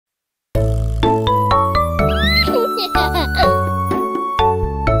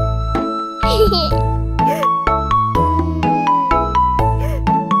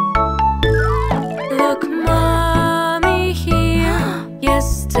Look, mommy here.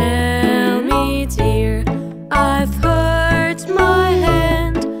 Yes, tell me, dear. I've hurt my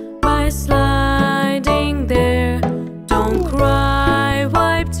hand by sliding there. Don't cry,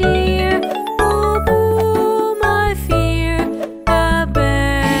 wipe tear. Boo boo, my fear. A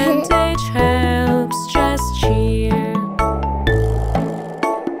bandage helps, just cheer.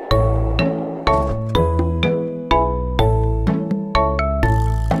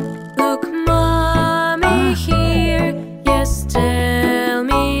 Look, mommy here. Yes, tell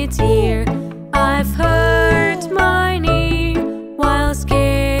me, dear. I've hurt my knee while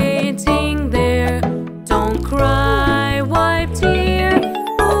skating there. Don't cry, wipe tear.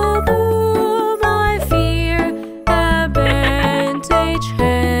 Boo boo, my fear. A bandage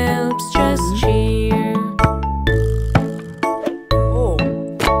helps, just cheer.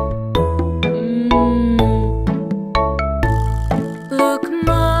 Look,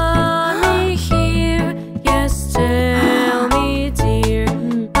 mommy here. Yes, tell me, dear.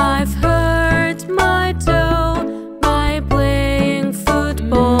 I've hurt my toe by playing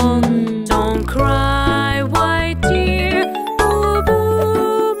football. Don't cry, white dear. Boo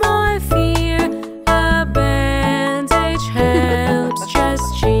boo, my fear. A bandage helps, just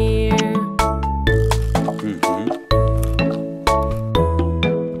cheer.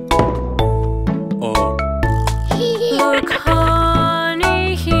 Look,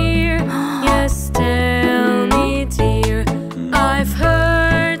 honey here. Yes, tell me, dear. I've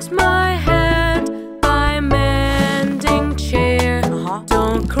hurt my head by mending chair.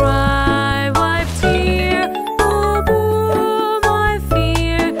 Don't cry, wipe tear. Boo boo, my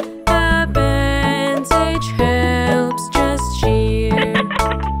fear. A bandage helps, just cheer.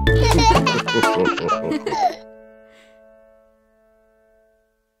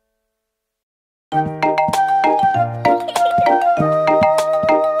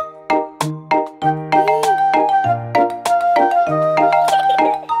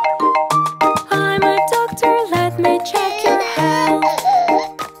 I'm a doctor, let me check your health.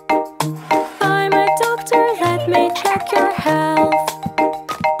 I'm a doctor, let me check your health.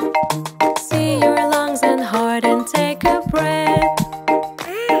 See your lungs and heart and take a breath.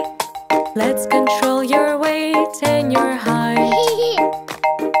 Let's control your weight and your height.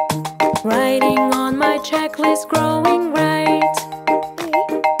 Writing on my checklist, growing right.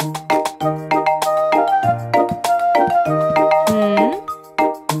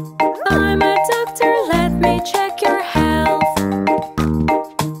 I'm a doctor, let me check your health.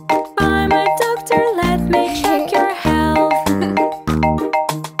 I'm a doctor, let me check your health.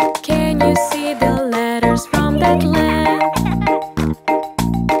 Can you see the letters from that lamp?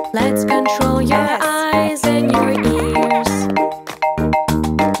 Let's control your eyes and your ears.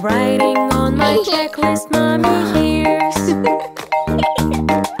 Writing on my checklist, mommy hears.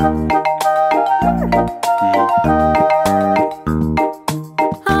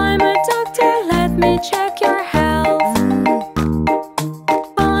 I'm a doctor, let me check your health.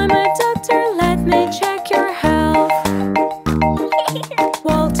 I'm a doctor, let me check your health.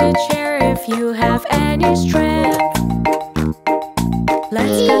 Wall to chair if you have any strength.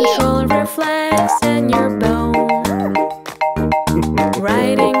 Let's control reflex and your bone.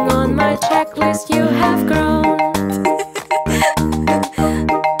 Writing on my checklist, you have grown.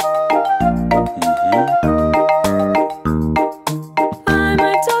 I'm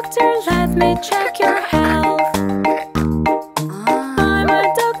a doctor, let me check your health. I'm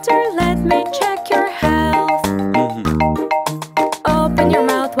a doctor, let me check your health. Open your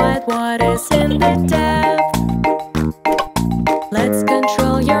mouth wide, what is in the depth? Let's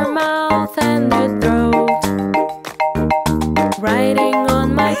control your mouth and the throat. Writing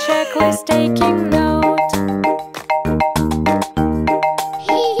on my checklist, taking note.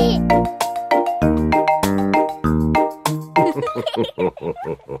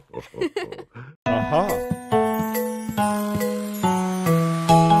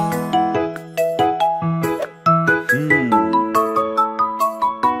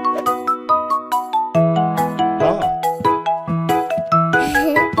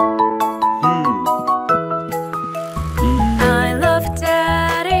 I love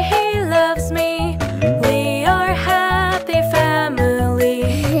Daddy, he loves me. We are happy family.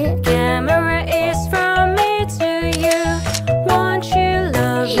 Camera is from me to you. Won't you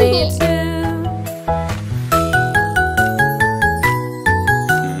love me too?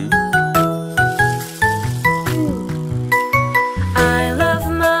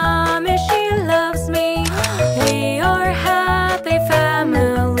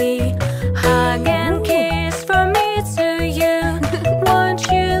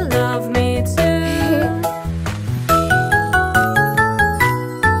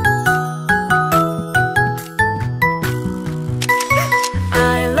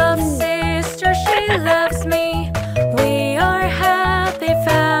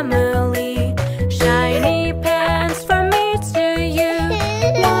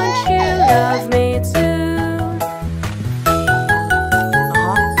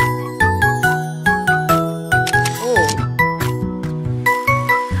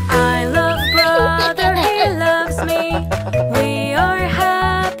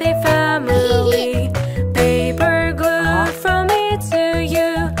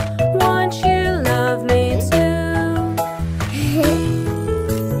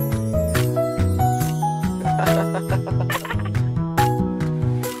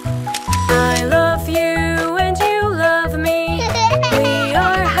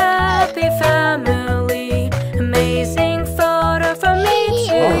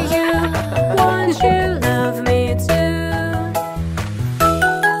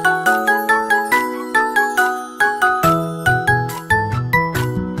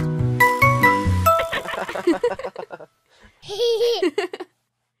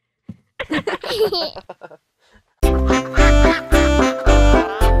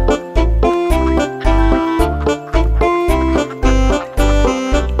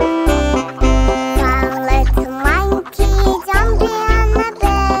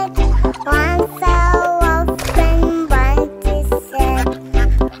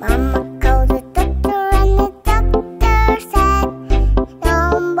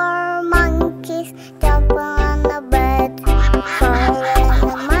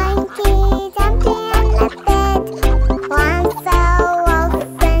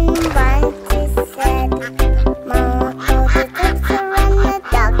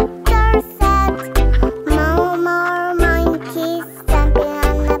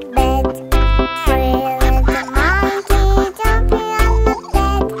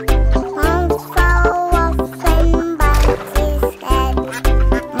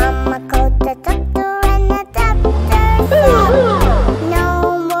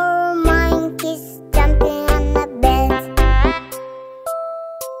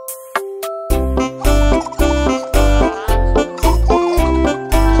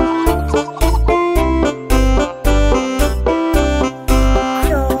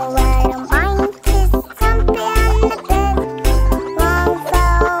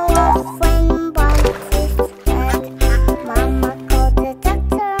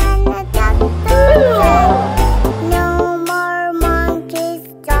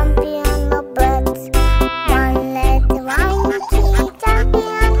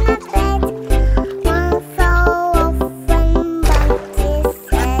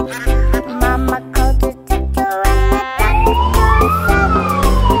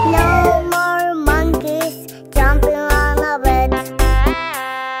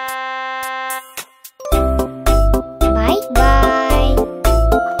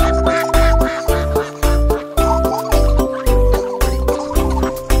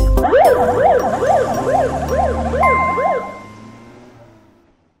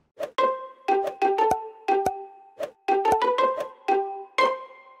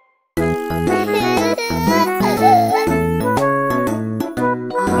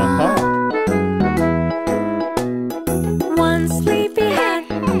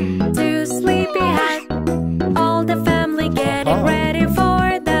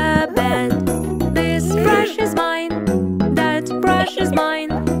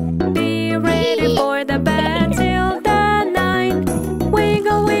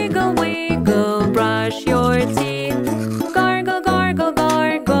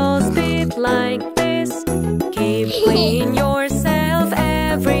 clean yourself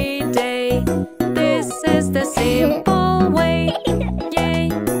every day. This is the simple way. Yay!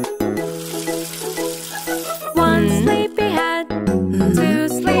 One sleepyhead, two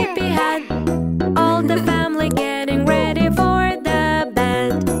sleepyhead, all the family getting ready for the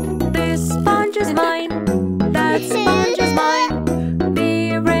bed. This sponge is mine, that sponge is mine.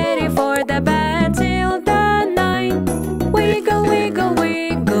 Be ready for the bed till the night. Wiggle, wiggle,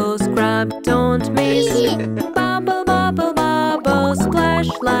 wiggle, scrub, don't miss. Bubble, bubble, bubble, splash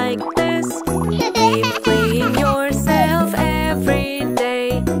like this. Keep clean yourself every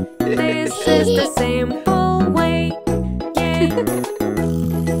day. This is the simple way. Yay!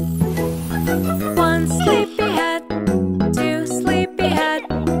 One sleepyhead, two sleepyhead,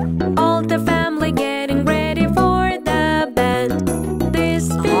 all the family getting ready for the bed. This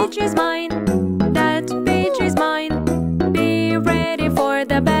beach is mine, that beach is mine. Be ready for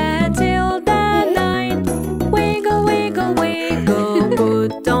the bed till the night. Wiggle, wiggle, wiggle,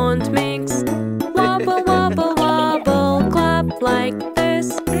 but don't mix. Wobble, wobble, wobble, clap like this.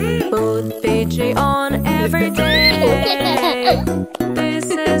 Put PG on every day. This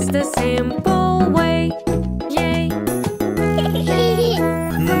is the simple way. Yay!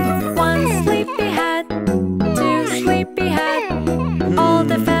 One sleepyhead, two sleepyhead, all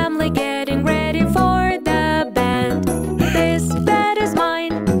the family getting ready for the bed. This bed is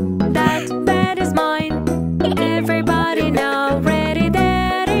mine, that bed is mine. Everybody now ready,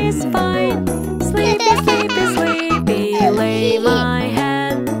 that is fine. Sleepy, sleepy, sleepy, lay my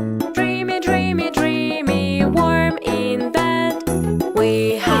head. Dreamy, dreamy, dreamy, warm in bed.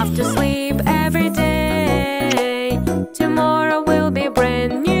 We have to sleep every day. Tomorrow will be a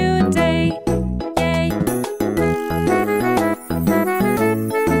brand new day. Yay!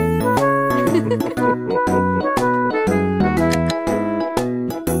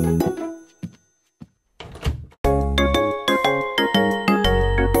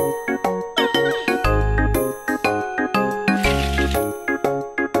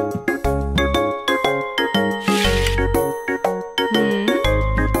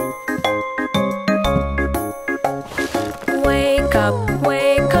 Wake up,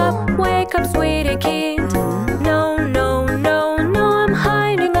 wake up, wake up, sweetie kid. No, no, no, no, I'm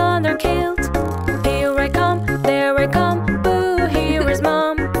hiding under kilt. Here I come, there I come, boo, here is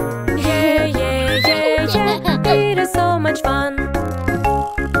mom. Yeah, yeah, yeah, yeah, it is so much fun.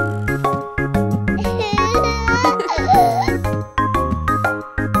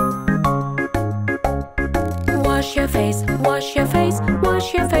 Wash your face, wash your face,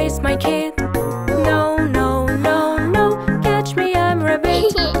 wash your face, my kid. No, no, no, no, catch me, I'm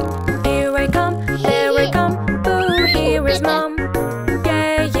rabbit. Here I come, there I come, boo, here is mom.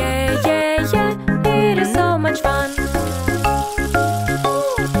 Yeah, yeah, yeah, yeah, it is so much fun.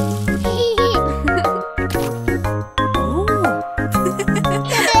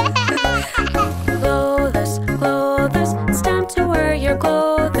 Clothes, clothes, it's time to wear your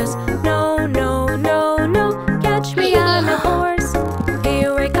clothes. No, no, no, no, catch me, I'm a horse.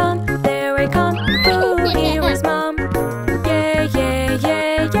 Here I come, there I come, boo, here is mom. Yeah, yeah,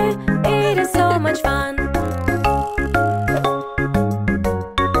 yeah, yeah, it is so much fun.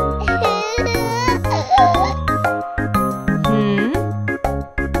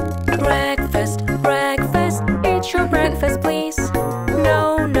 Breakfast, breakfast, eat your breakfast, please.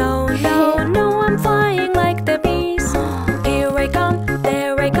 No, no, no, no, I'm flying like the bees. Here I come,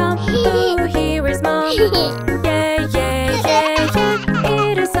 there I come, boo, here is mom. Yeah, yeah, yeah,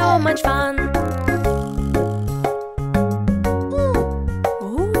 yeah, it is so much fun.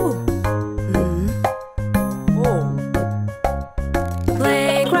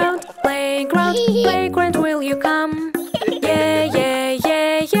 Playground, playground, playground, will you come? Yeah, yeah,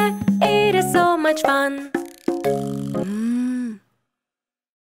 yeah, yeah, it is so much fun.